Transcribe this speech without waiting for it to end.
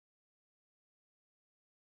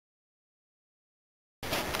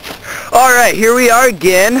Alright, here we are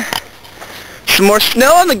again. Some more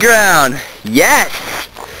snow on the ground. Yes!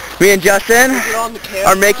 Me and Justin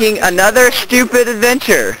are making another stupid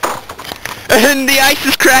adventure. And the ice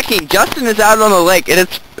is cracking. Justin is out on the lake and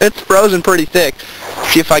it's frozen pretty thick.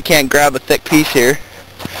 See if I can't grab a thick piece here.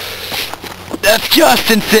 That's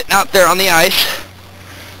Justin sitting out there on the ice.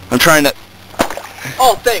 I'm trying to...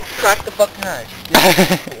 Oh, thanks. Crack the fucking ice.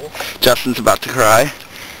 Yeah, cool. Justin's about to cry.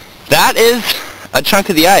 That is a chunk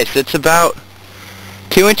of the ice. It's about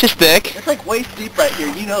 2 inches thick. It's like waist deep right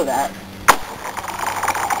here. You know that.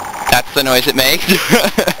 That's the noise it makes.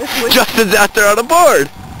 Justin's out there on a board.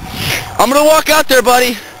 I'm gonna walk out there,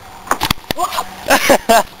 buddy.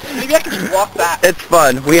 Maybe I can just walk back. It's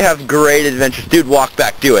fun. We have great adventures. Dude, walk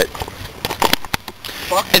back. Do it.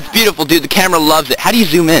 It's beautiful, dude. The camera loves it. How do you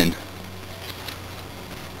zoom in?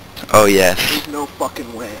 Oh, yes. There's no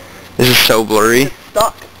fucking way. This is so blurry. It's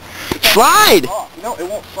stuck. Slide! Oh, no, it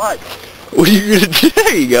won't slide. What are you gonna do?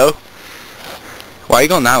 There you go. Why are you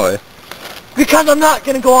going that way? Because I'm not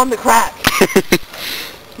gonna go on the crack.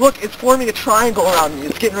 Look, it's forming a triangle around me.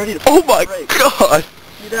 It's getting ready to... Oh my god!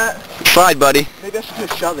 See that? Slide, buddy. Maybe I should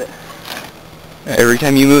just shove it. Every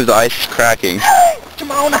time you move, the ice is cracking.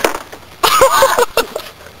 Jamona!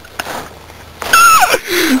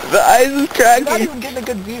 The ice is cracking. You're not even getting a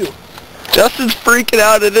good view. Justin's freaking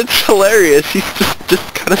out and it's hilarious. He's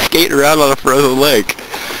just kind of skating around on a frozen lake.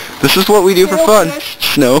 This is what we do for fun.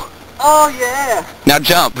 Snow. Oh yeah. Now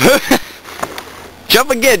jump. Jump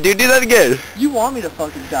again, dude. Do that again. You want me to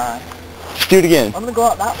fucking die. Just do it again. I'm gonna go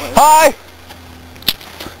out that way. Hi!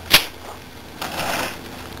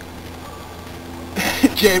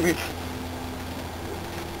 Jamie.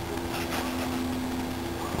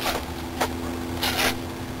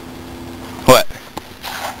 What?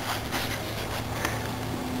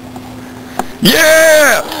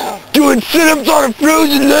 Yeah! Doing sit-ups on a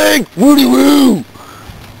frozen lake! Woody woo!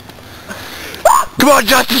 Come on,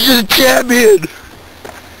 Justin's just a champion!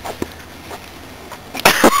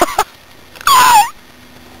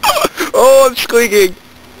 Oh, I'm squeaking!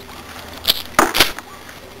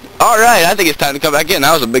 Alright, I think it's time to come back in.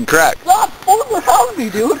 That was a big crack. Stop fooling around me,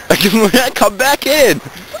 dude. Come back in!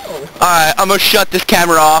 Alright, I'm gonna shut this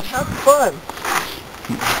camera off. Have fun.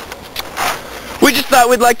 We just thought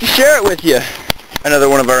we'd like to share it with you. Another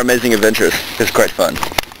one of our amazing adventures. It's quite fun.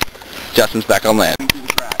 Justin's back on land.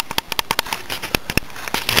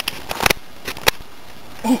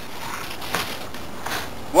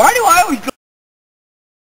 Why do I always go